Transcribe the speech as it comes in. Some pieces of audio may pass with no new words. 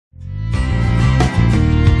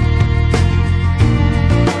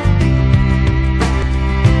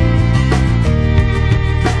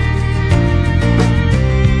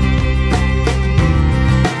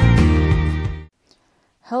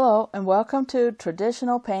and welcome to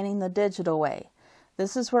Traditional Painting the Digital Way.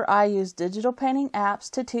 This is where I use digital painting apps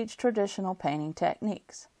to teach traditional painting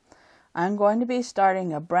techniques. I'm going to be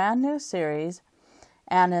starting a brand new series,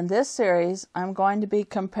 and in this series I'm going to be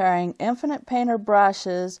comparing infinite painter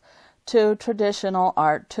brushes to traditional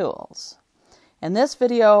art tools. In this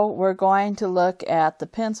video we're going to look at the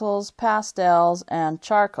pencils, pastels, and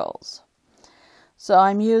charcoals. So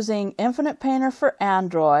I'm using Infinite Painter for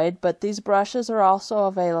Android, but these brushes are also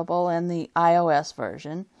available in the iOS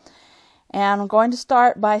version. And I'm going to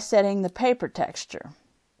start by setting the paper texture.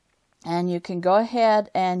 And you can go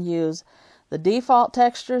ahead and use the default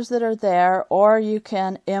textures that are there, or you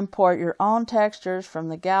can import your own textures from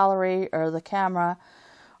the gallery or the camera,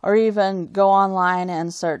 or even go online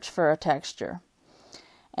and search for a texture.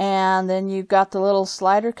 And then you've got the little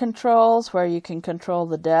slider controls where you can control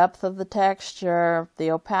the depth of the texture, the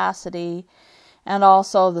opacity, and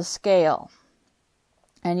also the scale.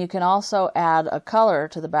 And you can also add a color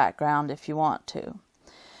to the background if you want to.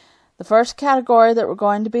 The first category that we're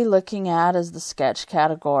going to be looking at is the sketch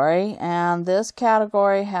category, and this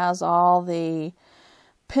category has all the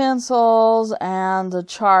pencils and the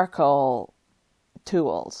charcoal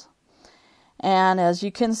tools. And as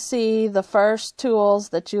you can see, the first tools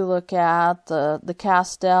that you look at, the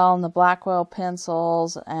Pastel and the Blackwell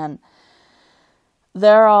pencils, and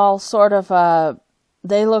they're all sort of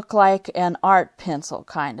they look like an art pencil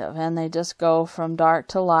kind of, and they just go from dark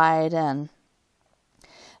to light. And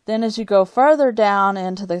then as you go further down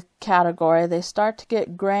into the category, they start to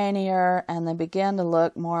get grainier and they begin to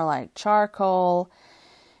look more like charcoal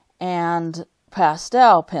and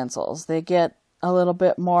pastel pencils. They get a little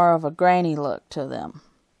bit more of a grainy look to them.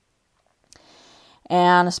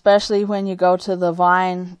 And especially when you go to the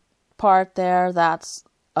vine part there, that's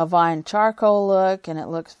a vine charcoal look, and it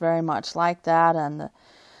looks very much like that. And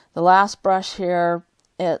the last brush here,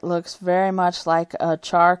 it looks very much like a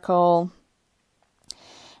charcoal.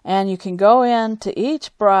 And you can go into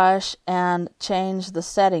each brush and change the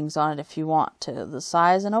settings on it if you want to, the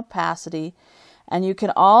size and opacity, and you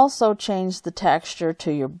can also change the texture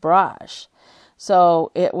to your brush.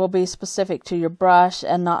 So it will be specific to your brush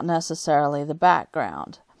and not necessarily the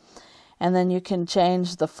background. And then you can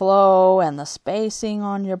change the flow and the spacing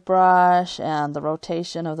on your brush and the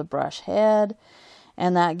rotation of the brush head.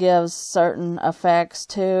 And that gives certain effects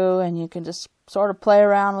too. And you can just sort of play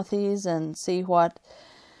around with these and see what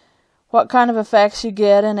kind of effects you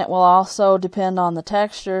get. And it will also depend on the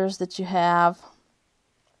textures that you have.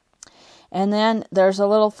 And then there's a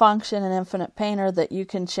little function in Infinite Painter that you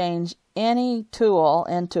can change any tool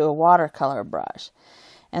into a watercolor brush.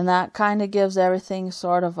 And that kind of gives everything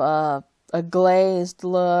sort of a glazed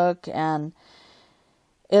look, and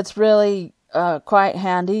it's really quite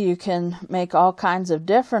handy. You can make all kinds of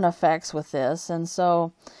different effects with this, and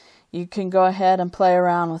so you can go ahead and play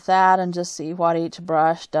around with that and just see what each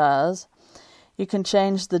brush does. You can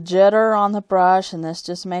change the jitter on the brush, and this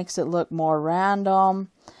just makes it look more random,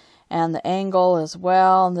 and the angle as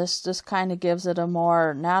well, and this just kind of gives it a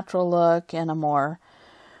more natural look and a more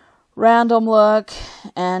random look.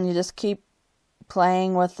 And you just keep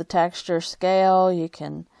playing with the texture scale. You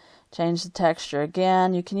can change the texture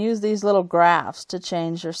again. You can use these little graphs to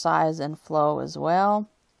change your size and flow as well.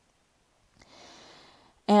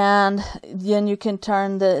 And then you can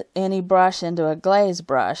turn any brush into a glaze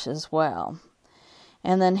brush as well.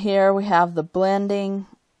 And then here we have the blending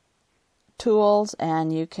tools,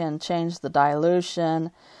 and you can change the dilution,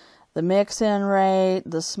 the mix-in rate,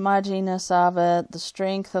 the smudginess of it, the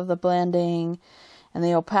strength of the blending, and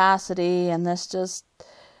the opacity. And this just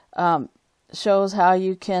shows how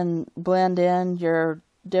you can blend in your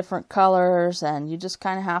different colors, and you just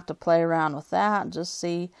kind of have to play around with that and just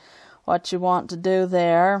see what you want to do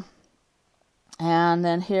there. And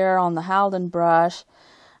then here on the Halden brush,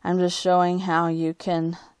 I'm just showing how you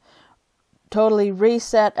can totally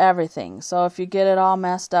reset everything. So if you get it all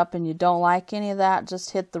messed up and you don't like any of that,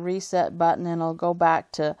 just hit the reset button and it'll go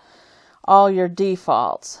back to all your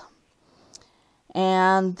defaults.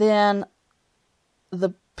 And then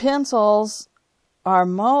the pencils are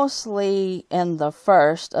mostly in the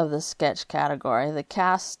first of the sketch category. The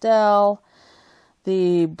Pastel,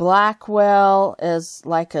 the Blackwell is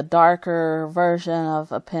like a darker version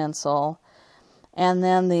of a pencil. And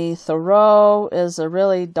then the Thoreau is a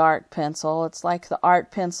really dark pencil. It's like the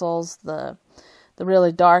art pencils, the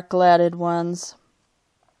really dark leaded ones.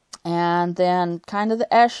 And then kind of the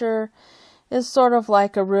Escher is sort of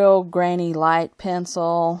like a real grainy light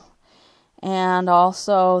pencil. And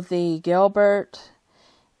also the Gilbert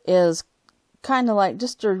is kind of like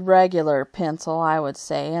just a regular pencil, I would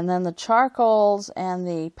say. And then the charcoals and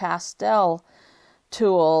the pastel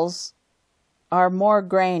tools are more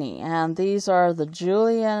grainy, and these are the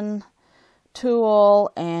Julian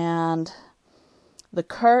tool and the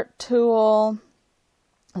Kurt tool.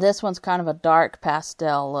 This one's kind of a dark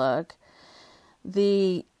pastel look.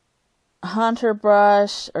 The Hunter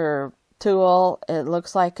brush or tool, it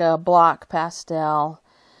looks like a block pastel.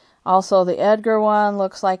 Also the Edgar one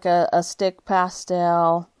looks like a stick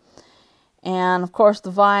pastel. And of course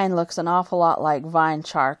the Vine looks an awful lot like Vine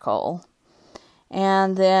charcoal.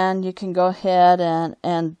 And then you can go ahead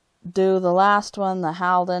and do the last one, the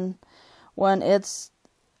Halden one. It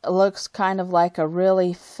looks kind of like a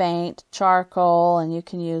really faint charcoal, and you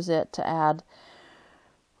can use it to add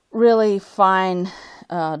really fine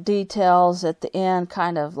details at the end,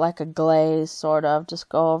 kind of like a glaze, sort of. Just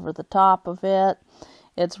go over the top of it.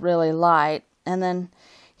 It's really light. And then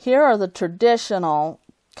here are the traditional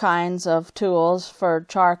kinds of tools for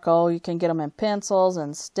charcoal. You can get them in pencils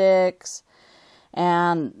and sticks,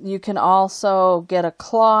 and you can also get a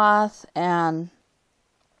cloth and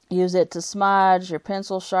use it to smudge your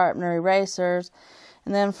pencil sharpener, erasers.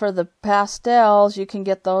 And then for the pastels, you can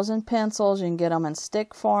get those in pencils, you can get them in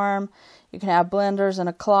stick form, you can have blenders and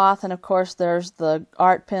a cloth, and of course there's the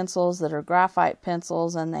art pencils that are graphite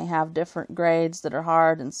pencils, and they have different grades that are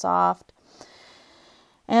hard and soft.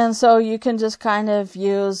 And so you can just kind of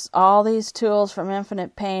use all these tools from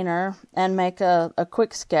Infinite Painter and make a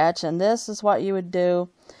quick sketch. And this is what you would do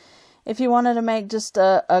if you wanted to make just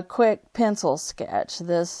a quick pencil sketch.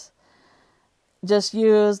 Just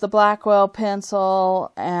use the Blackwell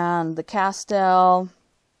pencil and the Castell.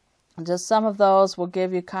 Just some of those will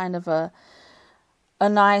give you kind of a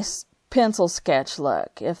nice pencil sketch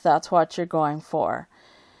look, if that's what you're going for.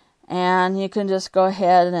 And you can just go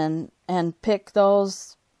ahead and pick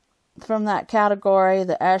those from that category,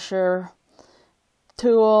 the Escher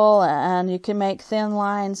tool, and you can make thin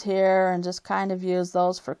lines here and just kind of use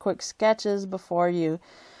those for quick sketches before you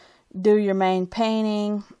do your main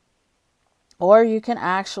painting. Or you can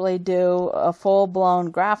actually do a full-blown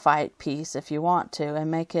graphite piece if you want to, and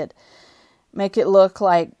make it look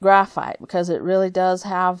like graphite, because it really does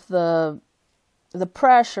have the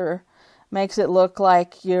pressure makes it look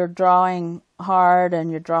like you're drawing hard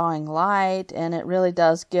and you're drawing light, and it really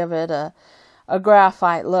does give it a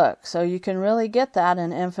graphite look. So you can really get that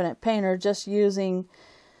in Infinite Painter just using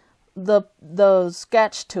those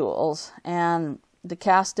sketch tools. And the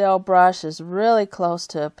Castell brush is really close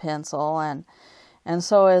to a pencil, and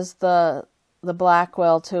so is the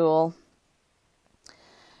Blackwell tool.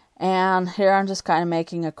 And here I'm just kind of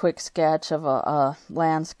making a quick sketch of a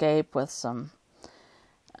landscape with some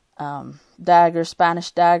daggers,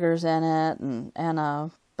 Spanish daggers in it, and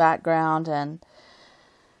a background, and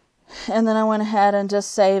then I went ahead and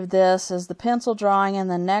just saved this as the pencil drawing. And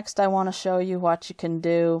then next I want to show you what you can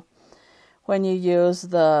do when you use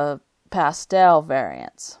the pastel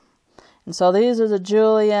variants. And so these are the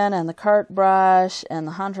Julian and the Kurt brush and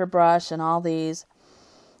the Hunter brush and all these.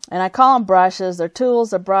 And I call them brushes. They're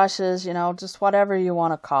tools, they're brushes, you know, just whatever you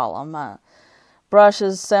want to call them. Brush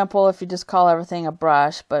is simple if you just call everything a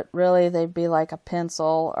brush, but really they'd be like a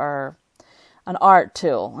pencil or an art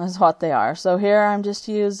tool is what they are. So here I'm just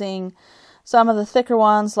using some of the thicker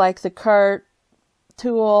ones like the Kurt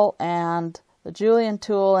tool and the Julian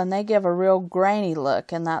tool, and they give a real grainy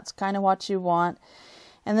look, and that's kind of what you want.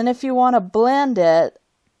 And then if you want to blend it,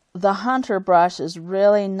 the Hunter brush is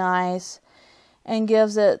really nice and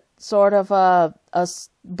gives it sort of a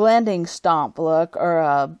blending stomp look, or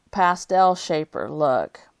a pastel shaper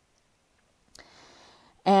look.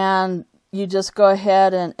 And you just go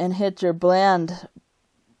ahead and hit your blend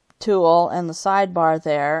tool in the sidebar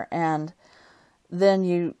there, and then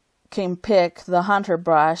you can pick the Hunter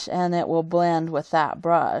brush and it will blend with that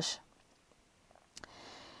brush.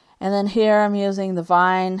 And then here I'm using the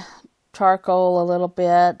Vine charcoal a little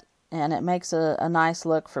bit, and it makes a nice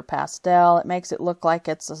look for pastel. It makes it look like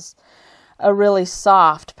it's a really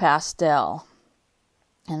soft pastel.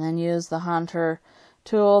 And then use the Hunter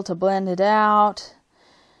tool to blend it out.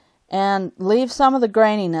 And leave some of the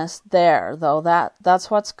graininess there, though. That's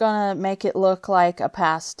what's going to make it look like a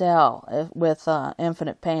pastel with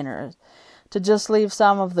Infinite Painter. To just leave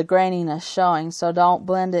some of the graininess showing, so don't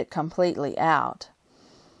blend it completely out.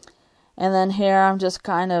 And then here I'm just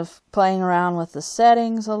kind of playing around with the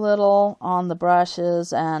settings a little on the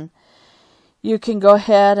brushes, and you can go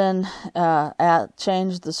ahead and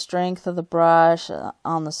change the strength of the brush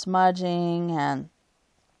on the smudging. And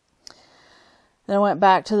then I went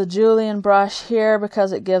back to the Julian brush here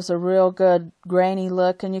because it gives a real good grainy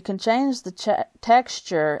look, and you can change the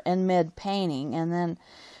texture in mid-painting. And then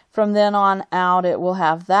from then on out it will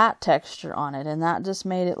have that texture on it, and that just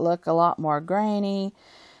made it look a lot more grainy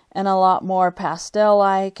and a lot more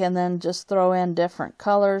pastel-like. And then just throw in different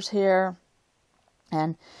colors here,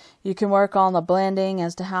 and you can work on the blending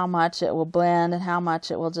as to how much it will blend and how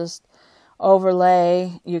much it will just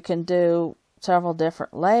overlay. You can do several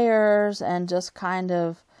different layers and just kind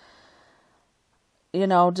of, you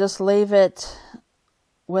know, just leave it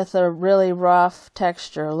with a really rough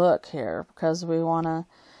texture look here, because we want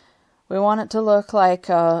it to look like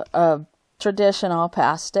a traditional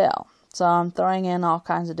pastel. So I'm throwing in all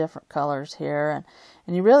kinds of different colors here,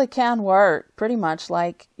 and you really can work pretty much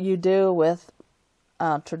like you do with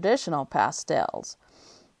traditional pastels.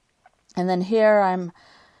 And then here I'm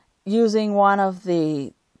using one of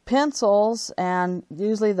the pencils, and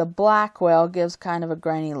usually the Blackwell gives kind of a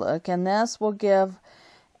grainy look, and this will give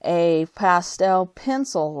a pastel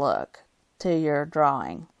pencil look to your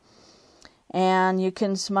drawing. And you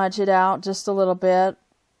can smudge it out just a little bit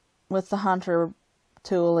with the Hunter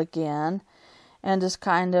tool again, and just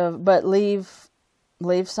kind of, but leave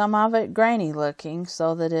some of it grainy looking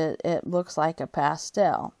so that it looks like a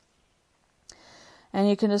pastel. And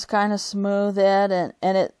you can just kind of smooth it, and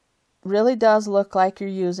it really does look like you're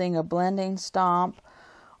using a blending stomp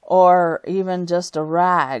or even just a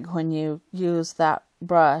rag when you use that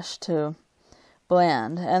brush to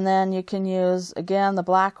blend. And then you can use again the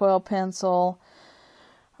Blackwell pencil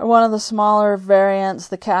or one of the smaller variants,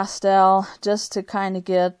 the Castell, just to kind of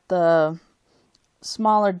get the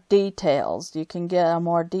smaller details. You can get a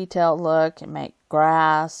more detailed look and make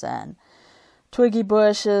grass and twiggy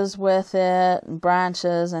bushes with it and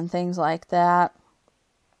branches and things like that.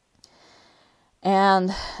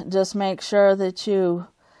 And just make sure that you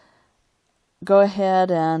go ahead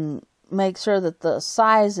and make sure that the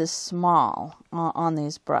size is small on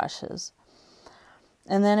these brushes.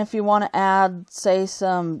 And then if you want to add, say,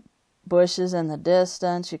 some bushes in the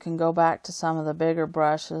distance, you can go back to some of the bigger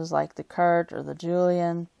brushes like the Kurt or the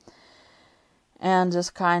Julian and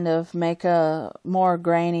just kind of make a more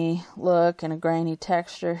grainy look and a grainy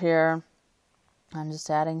texture here. I'm just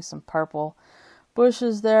adding some purple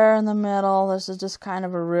bushes there in the middle. This is just kind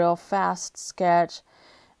of a real fast sketch,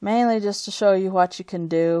 mainly just to show you what you can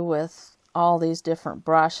do with all these different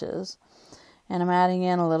brushes. And I'm adding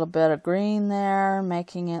in a little bit of green there,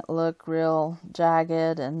 making it look real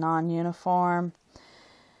jagged and non-uniform.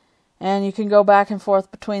 And you can go back and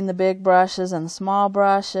forth between the big brushes and the small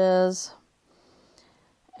brushes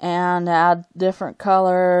and add different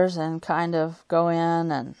colors and kind of go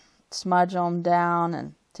in and smudge them down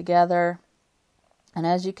and together. And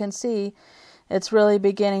as you can see, it's really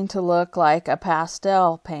beginning to look like a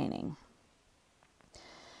pastel painting.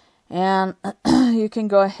 And you can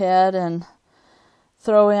go ahead and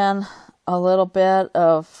throw in a little bit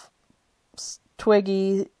of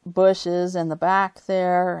twiggy bushes in the back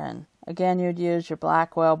there. And again, you'd use your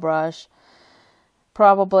Blackwell brush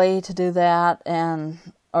probably to do that,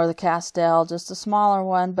 or the Castell, just a smaller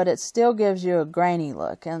one, but it still gives you a grainy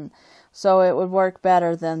look, and so it would work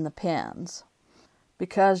better than the pens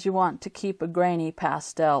because you want to keep a grainy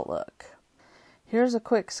pastel look. Here's a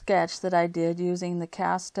quick sketch that I did using the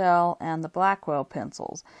Castell and the Blackwell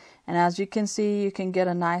pencils. And as you can see, you can get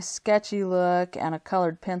a nice sketchy look and a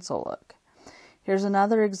colored pencil look. Here's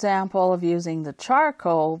another example of using the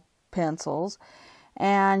charcoal pencils,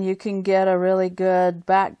 and you can get a really good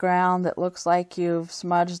background that looks like you've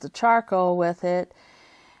smudged the charcoal with it.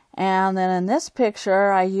 And then in this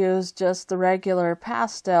picture, I used just the regular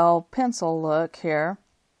pastel pencil look here.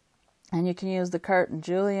 And you can use the Kurt and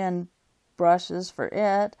Julian brushes for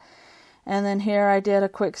it. And then here I did a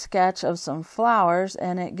quick sketch of some flowers,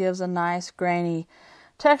 and it gives a nice grainy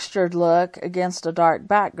textured look against a dark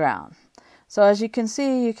background. So as you can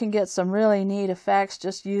see, you can get some really neat effects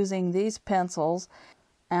just using these pencils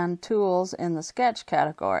and tools in the sketch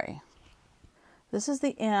category. This is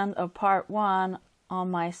the end of part 1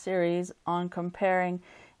 on my series on comparing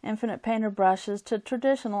Infinite Painter brushes to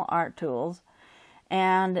traditional art tools.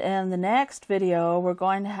 And in the next video, we're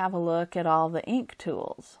going to have a look at all the ink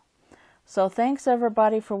tools. So thanks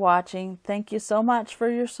everybody for watching. Thank you so much for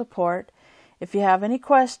your support. If you have any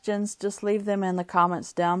questions, just leave them in the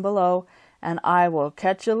comments down below, and I will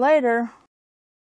catch you later.